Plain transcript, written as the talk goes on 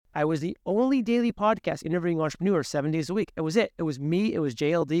I was the only daily podcast interviewing entrepreneurs 7 days a week. It was it. It was me, it was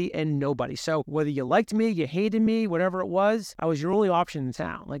JLD, and nobody. So whether you liked me, you hated me, whatever it was, I was your only option in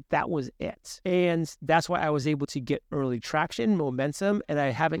town. Like, that was it. And that's why I was able to get early traction, momentum, and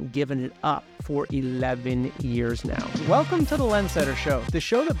I haven't given it up for 11 years now. Welcome to the Lenssetter Show, the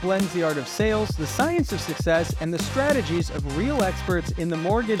show that blends the art of sales, the science of success, and the strategies of real experts in the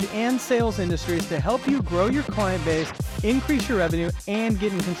mortgage and sales industries to help you grow your client base, increase your revenue, and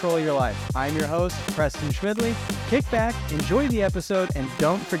get in control of your life. I'm your host, Preston Schmidley. Kick back, enjoy the episode, and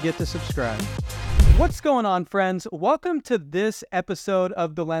don't forget to subscribe. What's going on, friends? Welcome to this episode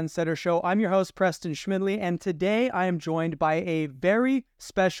of the Lenssetter Show. I'm your host, Preston Schmidley, and today I am joined by a very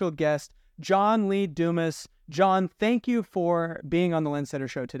special guest, John Lee Dumas. John, thank you for being on the Lenssetter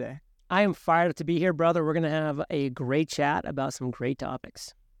Show today. I am fired up to be here, brother. We're going to have a great chat about some great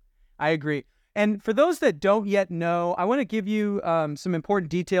topics. I agree. And for those that don't yet know, I want to give you some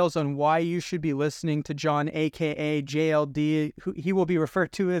important details on why you should be listening to John, aka JLD, who he will be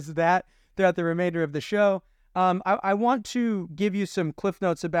referred to as that throughout the remainder of the show. I want to give you some cliff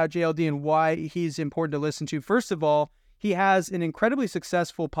notes about JLD and why he's important to listen to. First of all, he has an incredibly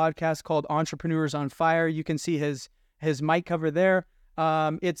successful podcast called Entrepreneurs on Fire. You can see his mic cover there.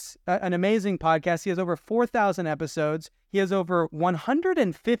 It's an amazing podcast. He has over 4,000 episodes. He has over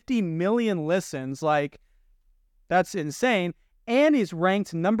 150 million listens. Like, that's insane. And he's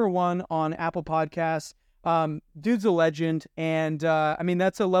ranked #1 on Apple Podcasts. Dude's a legend. And I mean,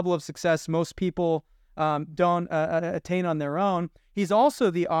 that's a level of success most people don't attain on their own. He's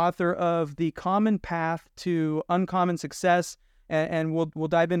also the author of The Common Path to Uncommon Success. And we'll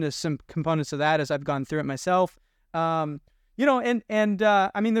dive into some components of that as I've gone through it myself. I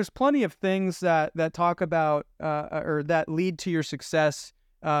mean, there's plenty of things that talk about or that lead to your success,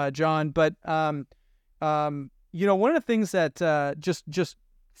 John. But one of the things that just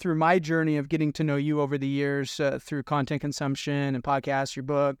through my journey of getting to know you over the years through content consumption and podcasts, your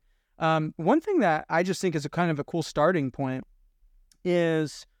book, one thing that I just think is a kind of a cool starting point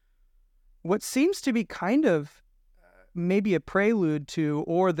is what seems to be kind of maybe a prelude to,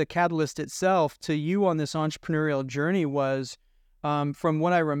 or the catalyst itself to you on this entrepreneurial journey was, from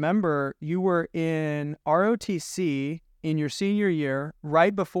what I remember, you were in ROTC in your senior year,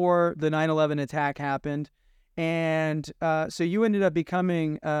 right before the 9/11 attack happened. And so you ended up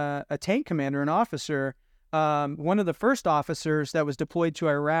becoming a tank commander, an officer, one of the first officers that was deployed to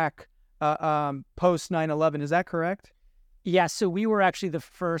Iraq post 9/11. Is that correct? Yeah, so we were actually the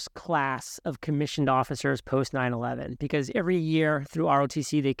first class of commissioned officers post 9/11 because every year through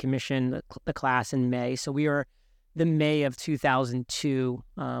ROTC, they commission the class in May. So we were the May of 2002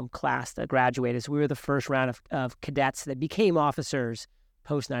 class that graduated. So we were the first round of cadets that became officers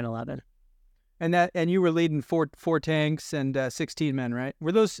post 9/11. And you were leading four tanks and 16 men, right?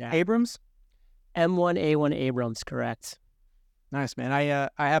 Were those Abrams? M1A1 Abrams, correct. Nice, man. I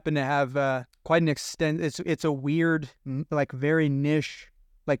happen to have quite an it's a weird, like very niche,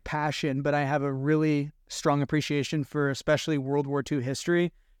 like passion, but I have a really strong appreciation for especially World War II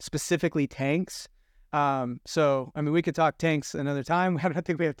history, specifically tanks. So, I mean, we could talk tanks another time. I don't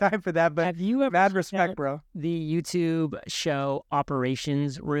think we have time for that, but have you ever mad respect, bro. The YouTube show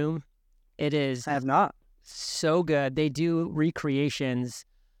Operations Room? It is. I have not. So good. They do recreations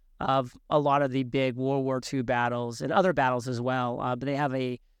of a lot of the big World War II battles and other battles as well. But they have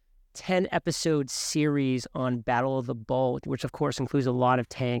a 10-episode series on Battle of the Bulge, which of course includes a lot of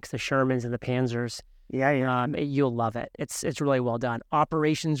tanks, the Shermans and the Panzers. Yeah. You'll love it. It's really well done.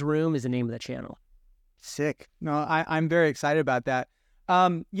 Operations Room is the name of the channel. Sick. No, I'm very excited about that.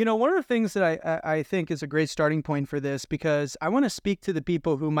 One of the things that I think is a great starting point for this, because I want to speak to the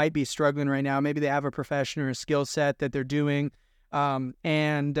people who might be struggling right now. Maybe they have a profession or a skill set that they're doing. Maybe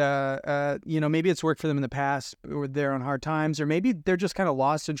it's worked for them in the past, or they're on hard times, or maybe they're just kind of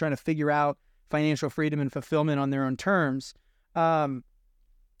lost and trying to figure out financial freedom and fulfillment on their own terms.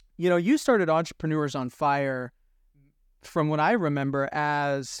 You started Entrepreneurs on Fire, from what I remember,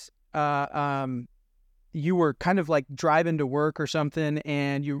 as you were kind of like driving to work or something,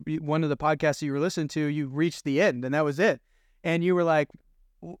 and you one of the podcasts that you were listening to, you reached the end, and that was it. And you were like,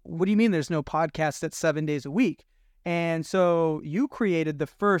 what do you mean there's no podcast that's 7 days a week? And so you created the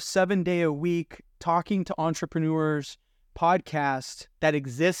first 7-day-a-week Talking to Entrepreneurs podcast that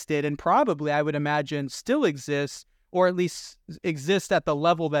existed, and probably, I would imagine, still exists, or at least exists at the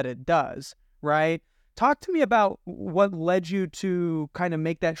level that it does, right? Talk to me about what led you to kind of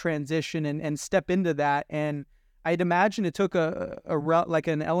make that transition and step into that. And I'd imagine it took an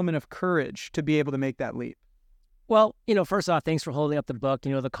element of courage to be able to make that leap. Well, first off, thanks for holding up the book,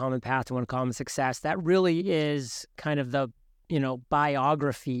 The Common Path to Uncommon Success. That really is kind of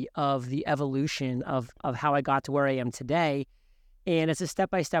biography of the evolution of how I got to where I am today. And it's a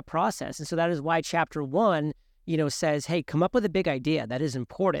step-by-step process. And so that is why chapter 1, says, hey, come up with a big idea. That is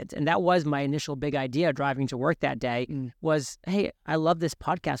important. And that was my initial big idea driving to work that day was, hey, I love this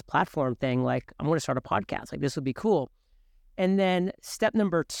podcast platform thing. Like, I'm going to start a podcast. Like, this would be cool. And then step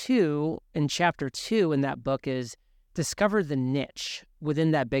number 2 in chapter 2 in that book is discover the niche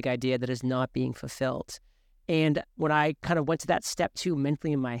within that big idea that is not being fulfilled. And when I kind of went to that step 2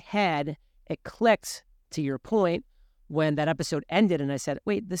 mentally in my head, it clicked, to your point, when that episode ended and I said,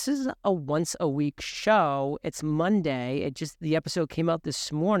 wait, this is a once a week show. It's Monday. The episode came out this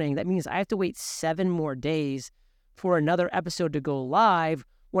morning. That means I have to wait 7 more days for another episode to go live.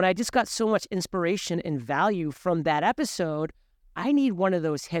 When I just got so much inspiration and value from that episode, I need one of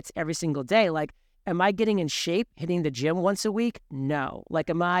those hits every single day. Like, am I getting in shape, hitting the gym once a week? No. Like,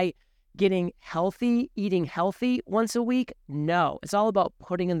 am I getting healthy, eating healthy once a week? No. It's all about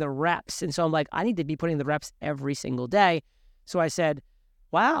putting in the reps. And so I'm like, I need to be putting the reps every single day. So I said,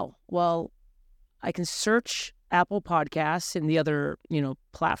 wow, well, I can search Apple Podcasts and the other,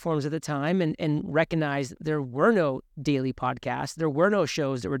 platforms at the time and recognize there were no daily podcasts. There were no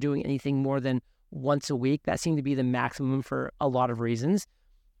shows that were doing anything more than once a week. That seemed to be the maximum for a lot of reasons.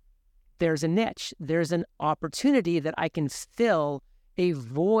 There's a niche. There's an opportunity that I can fill, a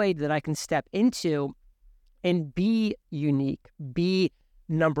void that I can step into and be unique, be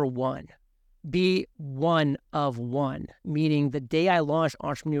number one, be one of one. Meaning the day I launched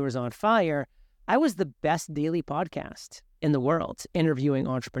Entrepreneurs on Fire, I was the best daily podcast in the world interviewing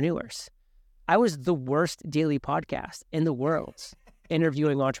entrepreneurs. I was the worst daily podcast in the world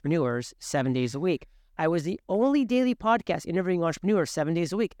interviewing entrepreneurs 7 days a week. I was the only daily podcast interviewing entrepreneurs 7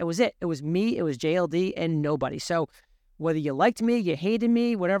 days a week. It was it. It was me, it was JLD, and nobody. So whether you liked me, you hated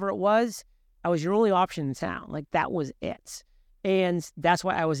me, whatever it was, I was your only option in town. Like, that was it. And that's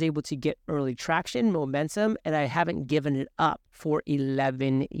why I was able to get early traction, momentum, and I haven't given it up for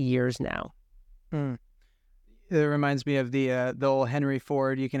 11 years now. It reminds me of the old Henry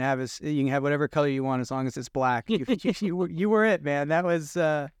Ford. You can have whatever color you want as long as it's black. You were it, man. That was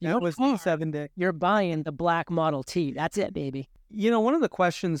the 7 day. You're buying the black Model T. That's it, baby. One of the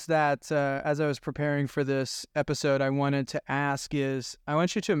questions that, as I was preparing for this episode, I wanted to ask is, I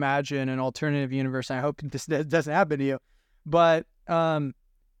want you to imagine an alternative universe. And I hope this doesn't happen to you, but,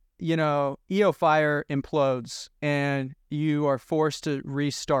 EO Fire implodes and you are forced to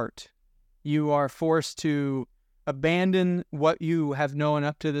restart. You are forced to abandon what you have known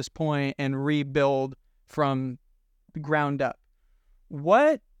up to this point and rebuild from the ground up.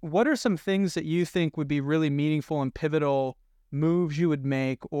 What are some things that you think would be really meaningful and pivotal moves you would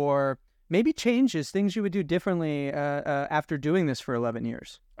make, or maybe changes, things you would do differently after doing this for 11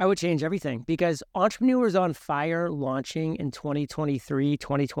 years? I would change everything, because Entrepreneurs on Fire launching in 2023,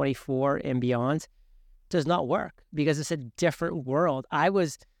 2024 and beyond does not work, because it's a different world. I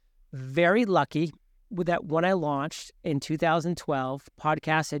was very lucky with that when I launched in 2012,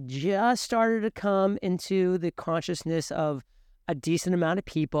 podcasts had just started to come into the consciousness of a decent amount of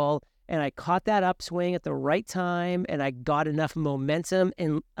people. And I caught that upswing at the right time, and I got enough momentum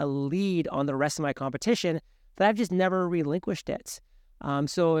and a lead on the rest of my competition that I've just never relinquished it.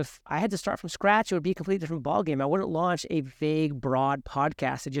 So if I had to start from scratch, it would be a completely different ballgame. I wouldn't launch a vague, broad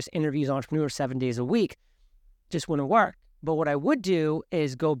podcast that just interviews entrepreneurs 7 days a week. Just wouldn't work. But what I would do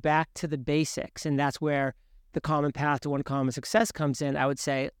is go back to the basics, and that's where the common path to uncommon success comes in. I would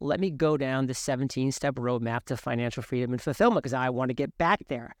say, let me go down the 17-step roadmap to financial freedom and fulfillment, because I want to get back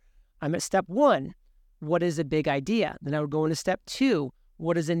there. I'm at step 1. What is a big idea? Then I would go into step 2.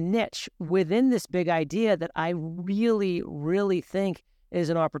 What is a niche within this big idea that I really, really think is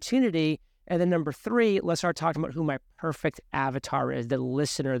an opportunity? And then number 3, let's start talking about who my perfect avatar is, the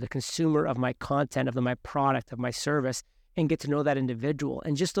listener, the consumer of my content, of my product, of my service, and get to know that individual.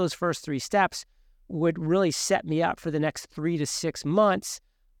 And just those first 3 steps would really set me up for the next 3 to 6 months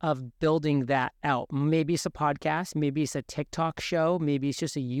of building that out. Maybe it's a podcast, maybe it's a TikTok show, maybe it's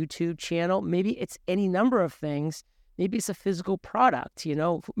just a YouTube channel, maybe it's any number of things. Maybe it's a physical product,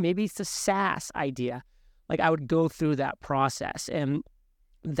 maybe it's a SaaS idea. Like, I would go through that process, and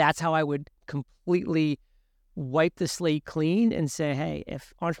that's how I would completely wipe the slate clean and say, hey,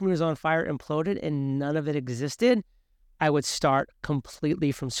 if Entrepreneurs on Fire imploded and none of it existed, I would start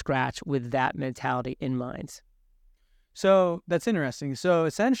completely from scratch with that mentality in mind. So that's interesting. So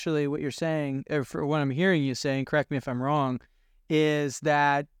essentially what you're saying, or for what I'm hearing you saying, correct me if I'm wrong, is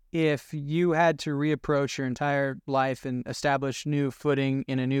that if you had to reapproach your entire life and establish new footing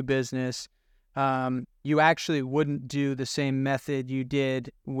in a new business, you actually wouldn't do the same method you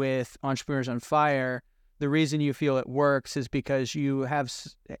did with Entrepreneurs on Fire, the reason you feel it works is because you have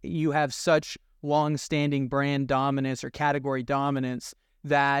such long-standing brand dominance or category dominance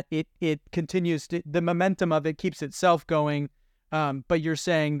that it continues to, the momentum of it keeps itself going. But you're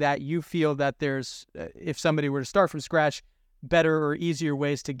saying that you feel that there's, if somebody were to start from scratch, better or easier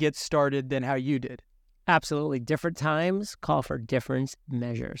ways to get started than how you did. Absolutely. Different times call for different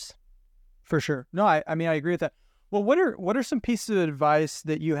measures. For sure. No, I mean, I agree with that. Well, what are some pieces of advice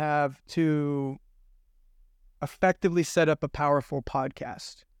that you have to effectively set up a powerful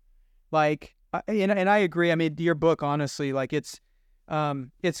podcast? Like, and I agree. I mean, your book, honestly, like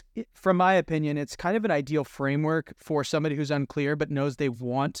from my opinion, it's kind of an ideal framework for somebody who's unclear but knows they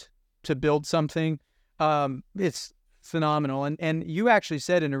want to build something. It's phenomenal. And you actually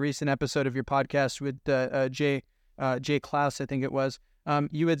said in a recent episode of your podcast with Jay Klaus, I think it was,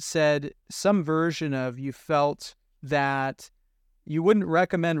 you had said some version of, you felt that you wouldn't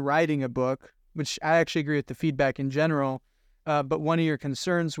recommend writing a book, which I actually agree with the feedback in general. But one of your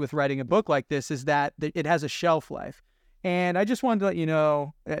concerns with writing a book like this is that it has a shelf life. And I just wanted to let you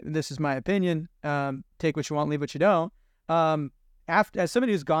know, this is my opinion, take what you want, leave what you don't. As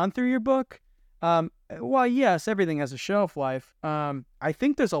somebody who's gone through your book, well, yes, everything has a shelf life. I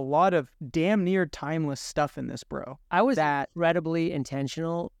think there's a lot of damn near timeless stuff in this, bro. I was incredibly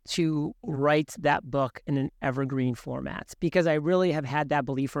intentional to write that book in an evergreen format because I really have had that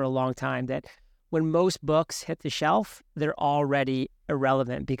belief for a long time that when most books hit the shelf, they're already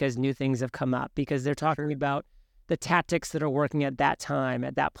irrelevant because new things have come up, because they're talking about the tactics that are working at that time,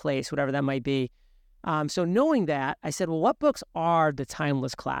 at that place, whatever that might be. So knowing that, I said, well, what books are the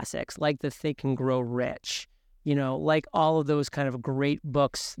timeless classics, like The Think and Grow Rich, like all of those kind of great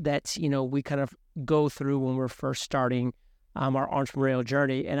books that, we kind of go through when we're first starting our entrepreneurial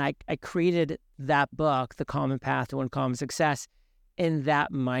journey. And I created that book, The Common Path to Uncommon Success, in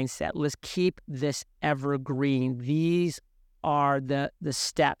that mindset. Let's keep this evergreen. These are the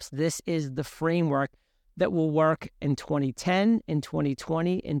steps. This is the framework that will work in 2010, in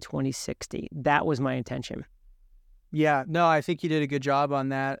 2020, in 2060. That was my intention. Yeah, no, I think you did a good job on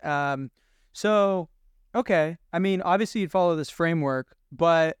that. So, okay. I mean, obviously you'd follow this framework,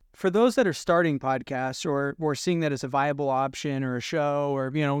 but for those that are starting podcasts or seeing that as a viable option or a show,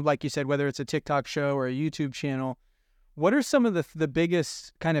 or, like you said, whether it's a TikTok show or a YouTube channel, what are some of the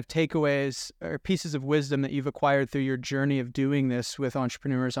biggest kind of takeaways or pieces of wisdom that you've acquired through your journey of doing this with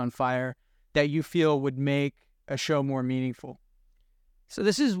Entrepreneurs on Fire that you feel would make a show more meaningful? So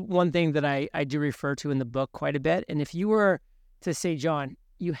this is one thing that I do refer to in the book quite a bit. And if you were to say, John,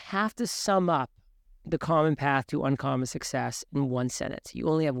 you have to sum up the common path to uncommon success in one sentence. You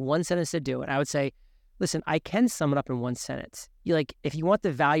only have one sentence to do it. I would say, listen, I can sum it up in one sentence. If you want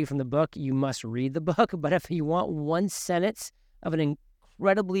the value from the book, you must read the book. But if you want one sentence of an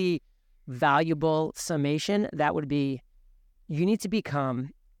incredibly valuable summation, that would be, you need to become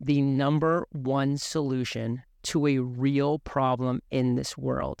the number one solution to a real problem in this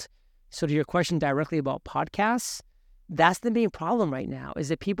world. So to your question directly about podcasts, that's the main problem right now, is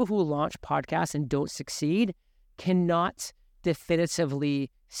that people who launch podcasts and don't succeed cannot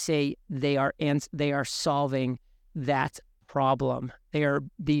definitively say they are solving that problem. They are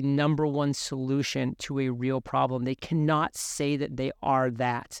the number one solution to a real problem. They cannot say that they are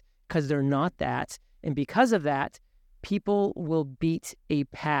that, because they're not that. And because of that, people will beat a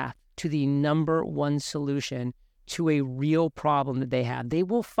path to the number one solution to a real problem that they have. They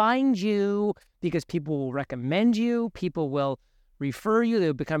will find you because people will recommend you. People will refer you.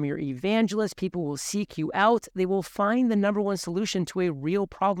 They'll become your evangelist. People will seek you out. They will find the number one solution to a real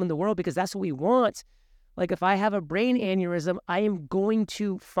problem in the world, because that's what we want. Like, if I have a brain aneurysm, I am going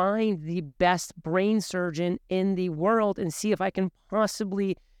to find the best brain surgeon in the world and see if I can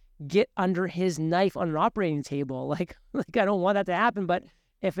possibly get under his knife on an operating table. Like I don't want that to happen, but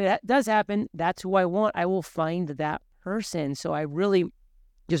if it does happen, that's who I want. I will find that person. So I really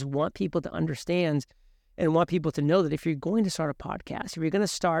just want people to understand and want people to know that if you're going to start a podcast, if you're going to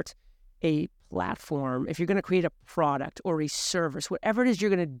start a platform, if you're going to create a product or a service, whatever it is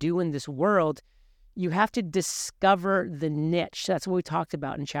you're going to do in this world, you have to discover the niche. That's what we talked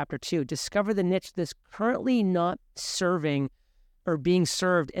about in chapter 2. Discover the niche that's currently not serving or being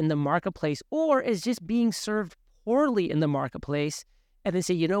served in the marketplace, or is just being served poorly in the marketplace, and then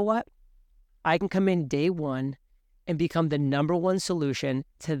say, you know what? I can come in day one and become the number one solution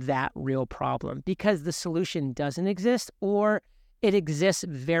to that real problem, because the solution doesn't exist, or it exists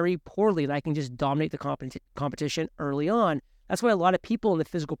very poorly, and I can just dominate the competition early on. That's why a lot of people in the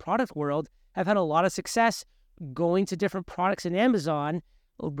physical product world have had a lot of success going to different products in Amazon,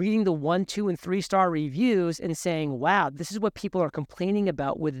 reading the 1, 2, and 3-star reviews and saying, wow, this is what people are complaining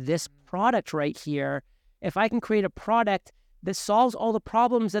about with this product right here. If I can create a product that solves all the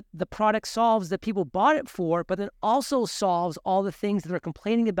problems that the product solves that people bought it for, but then also solves all the things that they're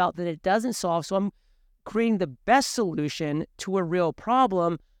complaining about that it doesn't solve, so I'm creating the best solution to a real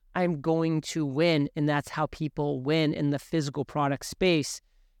problem, I'm going to win. And that's how people win in the physical product space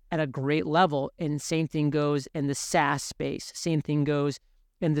at a great level. And same thing goes in the SaaS space. Same thing goes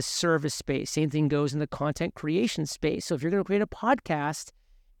in the service space. Same thing goes in the content creation space. So if you're going to create a podcast,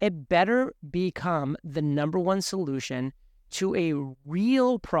 it better become the number one solution to a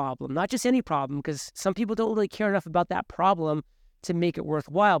real problem, not just any problem, because some people don't really care enough about that problem to make it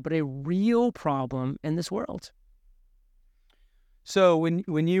worthwhile, but a real problem in this world. So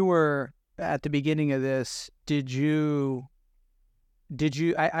when you were at the beginning of this, did you,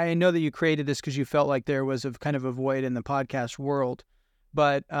 I know that you created this because you felt like there was a kind of a void in the podcast world,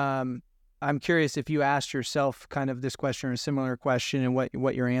 but I'm curious if you asked yourself kind of this question or a similar question and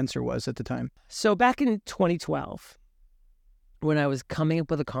what your answer was at the time. So back in 2012, when I was coming up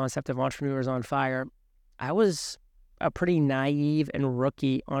with the concept of Entrepreneurs on Fire, I was a pretty naive and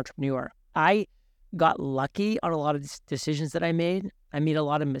rookie entrepreneur. I got lucky on a lot of decisions that I made. I made a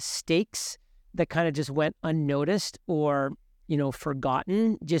lot of mistakes that kind of just went unnoticed or,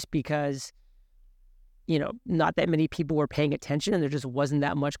 forgotten just because, not that many people were paying attention and there just wasn't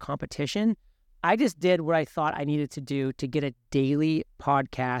that much competition. I just did what I thought I needed to do to get a daily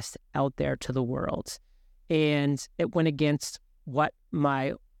podcast out there to the world. And it went against what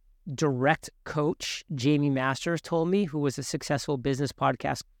my direct coach, Jamie Masters, told me, who was a successful business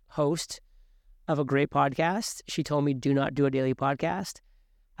podcast host of a great podcast. She told me, do not do a daily podcast.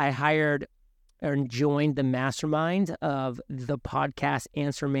 I hired and joined the mastermind of the podcast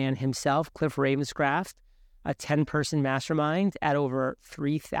answer man himself, Cliff Ravenscraft, a 10-person mastermind at over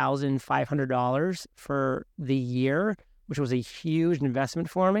 $3,500 for the year, which was a huge investment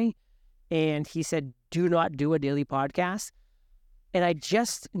for me. And he said, do not do a daily podcast. And I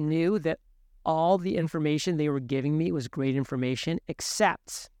just knew that all the information they were giving me was great information,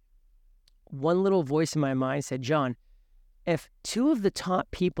 except one little voice in my mind said, John, if two of the top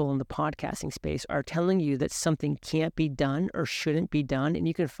people in the podcasting space are telling you that something can't be done or shouldn't be done, and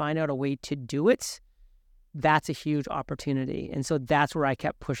you can find out a way to do it, that's a huge opportunity. And so that's where I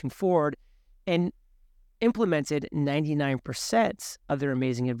kept pushing forward and implemented 99% of their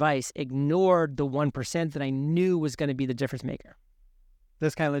amazing advice, ignored the 1% that I knew was going to be the difference maker.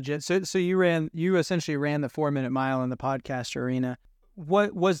 That's kind of legit. So you essentially ran the 4-minute mile in the podcast arena.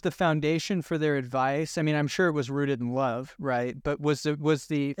 What was the foundation for their advice? I mean, I'm sure it was rooted in love, right? But it was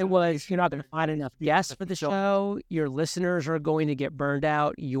you're not going to find enough guests for the show. Your listeners are going to get burned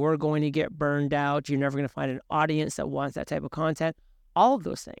out. You're going to get burned out. You're never going to find an audience that wants that type of content. All of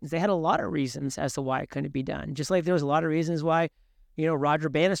those things. They had a lot of reasons as to why it couldn't be done. Just like there was a lot of reasons why, Roger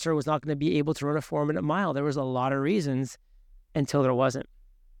Bannister was not going to be able to run a 4-minute mile. There was a lot of reasons until there wasn't.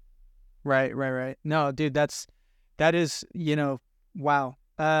 Right. No, dude, that is, wow.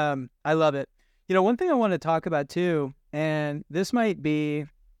 I love it. One thing I want to talk about too, and this might be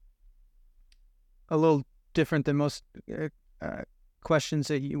a little different than most questions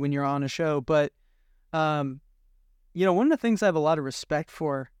that when you're on a show, but, one of the things I have a lot of respect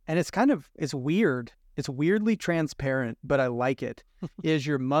for, and it's weird. It's weirdly transparent, but I like it, is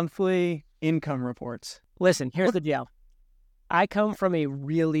your monthly income reports. Listen, here's the deal. I come from a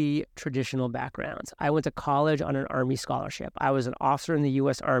really traditional background. I went to college on an Army scholarship. I was an officer in the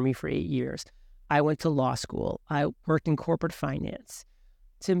U.S. Army for 8 years. I went to law school. I worked in corporate finance.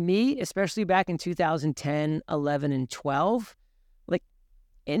 To me, especially back in 2010, 11, and 12,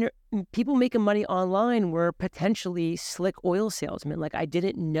 people making money online were potentially slick oil salesmen. I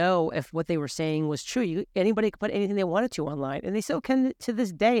didn't know if what they were saying was true. Anybody could put anything they wanted to online, and they still can to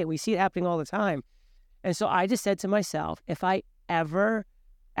this day, and we see it happening all the time. And so I just said to myself, if I ever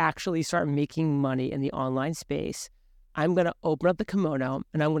actually start making money in the online space, I'm going to open up the kimono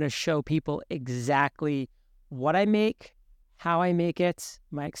and I'm going to show people exactly what I make, how I make it,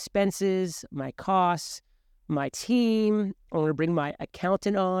 my expenses, my costs, my team. I'm going to bring my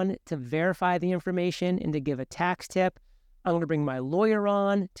accountant on to verify the information and to give a tax tip. I'm going to bring my lawyer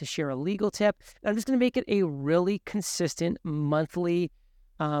on to share a legal tip. And I'm just going to make it a really consistent monthly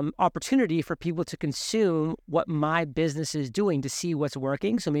opportunity for people to consume what my business is doing to see what's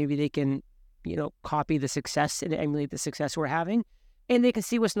working. So maybe they can, copy the success and emulate the success we're having. And they can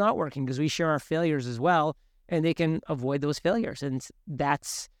see what's not working because we share our failures as well. And they can avoid those failures. And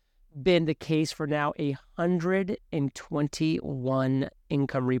that's been the case for now 121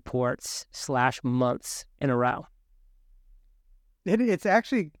 income reports /months in a row. It's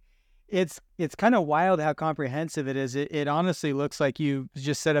actually, It's kind of wild how comprehensive it is. It honestly looks like you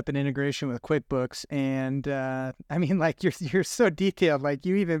just set up an integration with QuickBooks, and I mean, like you're so detailed. Like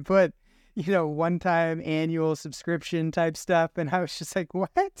you even put, one-time annual subscription type stuff, and I was just like,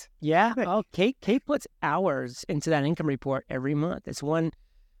 what? Yeah. Oh, Kate puts hours into that income report every month. It's one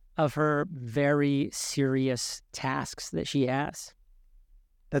of her very serious tasks that she has.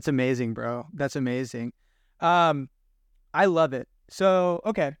 That's amazing, bro. That's amazing. I love it. So,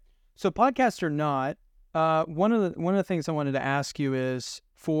 okay. So podcast or not, one of the things I wanted to ask you is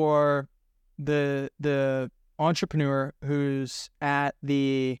for the entrepreneur who's at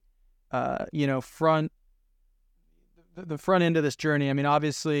the front end of this journey. I mean,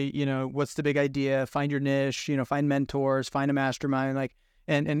 obviously, what's the big idea? Find your niche, find mentors, find a mastermind,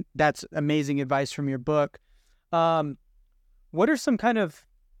 and that's amazing advice from your book. What are some kind of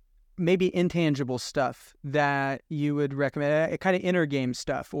maybe intangible stuff that you would recommend, kind of inner game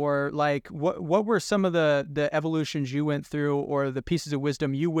stuff, or like what were some of the evolutions you went through, or the pieces of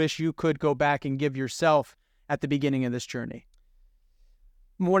wisdom you wish you could go back and give yourself at the beginning of this journey?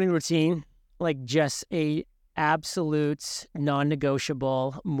 Morning routine, like just a absolute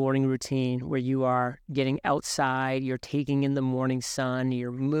non-negotiable morning routine where you are getting outside, you're taking in the morning sun,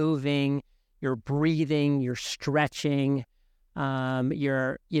 you're moving, you're breathing, you're stretching,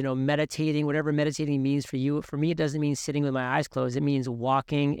 you're, meditating, whatever meditating means for you. For me, it doesn't mean sitting with my eyes closed. It means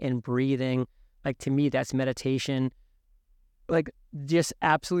walking and breathing. Like, to me, that's meditation. Like, just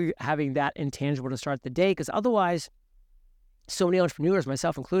absolutely having that intangible to start the day. Because otherwise, so many entrepreneurs,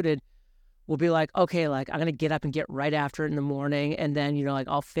 myself included, will be like, okay, like, I'm going to get up and get right after it in the morning. And then,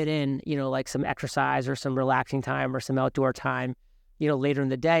 I'll fit in, like some exercise or some relaxing time or some outdoor time, later in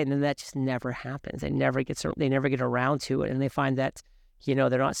the day. And then that just never happens. They never get around to it. And they find that, they're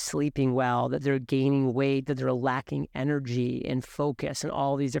not sleeping well, that they're gaining weight, that they're lacking energy and focus and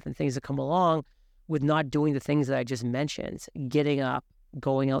all these different things that come along with not doing the things that I just mentioned. Getting up,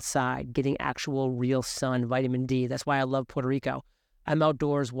 going outside, getting actual real sun, vitamin D. That's why I love Puerto Rico. I'm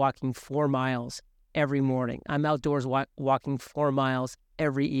outdoors walking 4 miles every morning. I'm outdoors walking 4 miles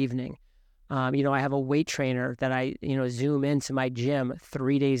every evening. I have a weight trainer that I, zoom into my gym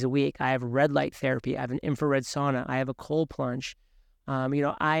 3 days a week. I have red light therapy. I have an infrared sauna. I have a cold plunge.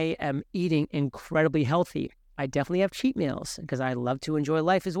 I am eating incredibly healthy. I definitely have cheat meals because I love to enjoy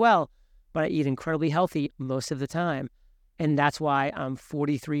life as well, but I eat incredibly healthy most of the time. And that's why I'm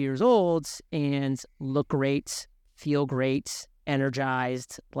 43 years old and look great, feel great,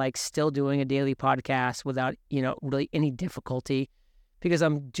 energized, like still doing a daily podcast without, really any difficulty, because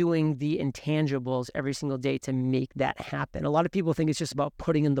I'm doing the intangibles every single day to make that happen. A lot of people think it's just about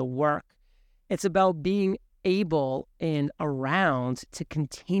putting in the work. It's about being able and around to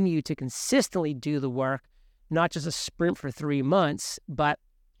continue to consistently do the work, not just a sprint for 3 months, but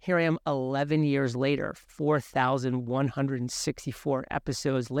here I am 11 years later, 4,164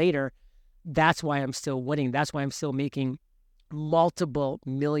 episodes later. That's why I'm still winning. That's why I'm still making multiple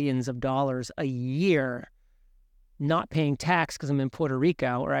millions of dollars a year, not paying tax because I'm in Puerto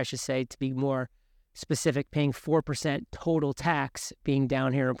Rico, or I should say, to be more specific, paying 4% total tax being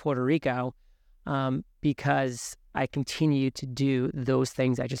down here in Puerto Rico, because I continue to do those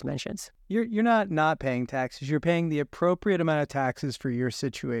things I just mentioned. You're not paying taxes. You're paying the appropriate amount of taxes for your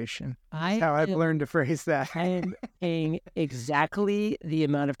situation. That's how I've learned to phrase that. I am paying exactly the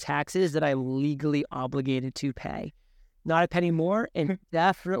amount of taxes that I'm legally obligated to pay. Not a penny more, and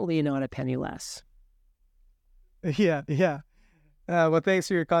definitely not a penny less. Yeah. Well, thanks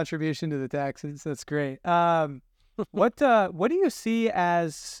for your contribution to the taxes. That's great. What do you see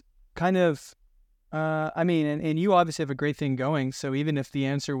as kind of, and you obviously have a great thing going. So even if the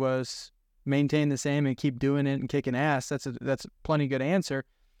answer was maintain the same and keep doing it and kicking ass, that's a plenty good answer.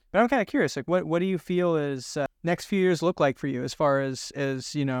 But I'm kind of curious, like what do you feel is next few years look like for you, as far as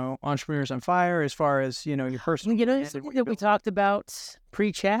Entrepreneurs on Fire, as far as your personal. Something that we talked about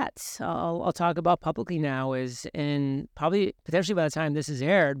pre-chat, I'll talk about publicly now is, in probably potentially by the time this is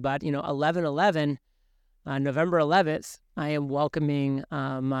aired, but 11/11, November 11th, I am welcoming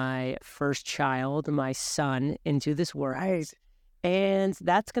my first child, my son, into this world. Right. And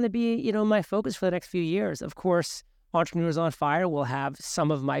that's going to be, my focus for the next few years. Of course, Entrepreneurs on Fire will have some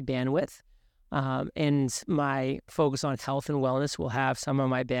of my bandwidth, and my focus on health and wellness will have some of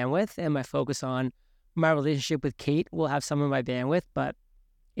my bandwidth, and my focus on my relationship with Kate will have some of my bandwidth, but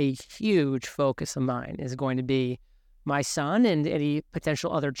a huge focus of mine is going to be my son and any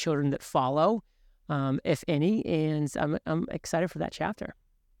potential other children that follow, if any, and I'm excited for that chapter.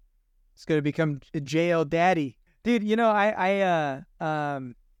 It's going to become a JL daddy. Dude,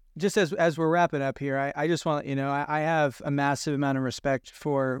 just as we're wrapping up here, I just want, I have a massive amount of respect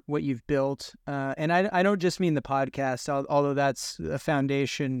for what you've built. And I don't just mean the podcast, although that's a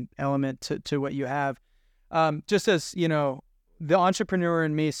foundation element to what you have. Just as, the entrepreneur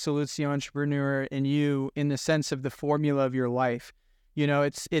in me salutes the entrepreneur in you in the sense of the formula of your life.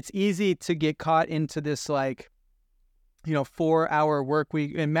 It's easy to get caught into this 4-hour work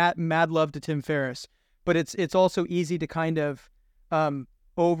week, and mad love to Tim Ferriss, but it's also easy to kind of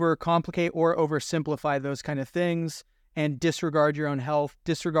overcomplicate or oversimplify those kind of things and disregard your own health,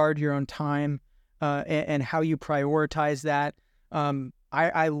 disregard your own time, and how you prioritize that.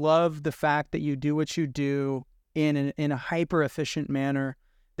 I love the fact that you do what you do in a hyper efficient manner,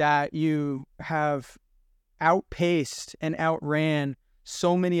 that you have outpaced and outran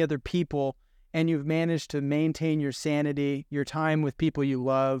so many other people, and you've managed to maintain your sanity, your time with people you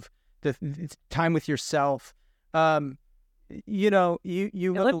love, the time with yourself. Look at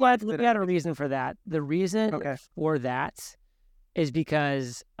a reason for that. The reason for that is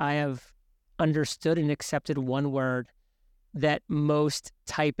because I have understood and accepted one word that most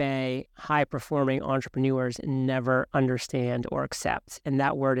type A high-performing entrepreneurs never understand or accept, and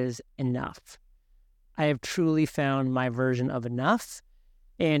that word is enough. I have truly found my version of enough,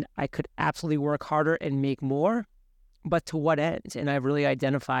 and I could absolutely work harder and make more, but to what end? And I've really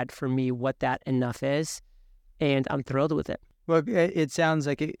identified for me what that enough is, and I'm thrilled with it. Well, it sounds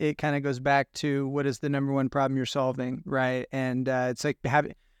like it kind of goes back to what is the number one problem you're solving, right? And it's like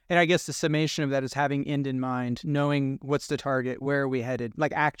having... And I guess the summation of that is having end in mind, knowing what's the target, where are we headed,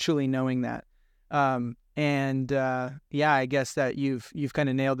 like actually knowing that. I guess that you've kind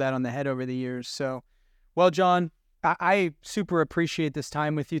of nailed that on the head over the years. So, well, John, I super appreciate this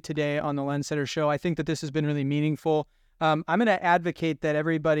time with you today on the Lens Setter Show. I think that this has been really meaningful. I'm going to advocate that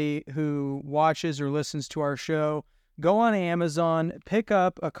everybody who watches or listens to our show, go on Amazon, pick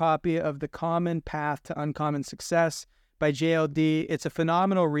up a copy of The Common Path to Uncommon Success by JLD. It's a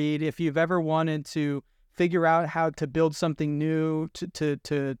phenomenal read. If you've ever wanted to figure out how to build something new,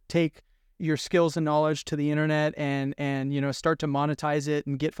 to take your skills and knowledge to the internet and start to monetize it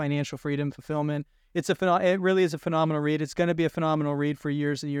and get financial freedom, fulfillment, it really is a phenomenal read. It's going to be a phenomenal read for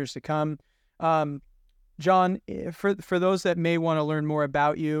years and years to come. John, for those that may want to learn more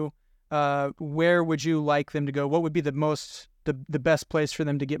about you, where would you like them to go? What would be the best place for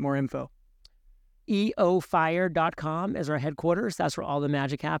them to get more info? eofire.com is our headquarters. That's where all the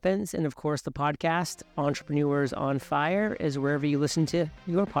magic happens. And of course, the podcast, Entrepreneurs on Fire, is wherever you listen to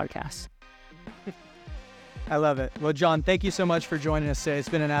your podcasts. I love it. Well, John, thank you so much for joining us today. It's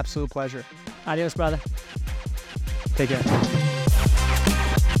been an absolute pleasure. Adios, brother. Take care.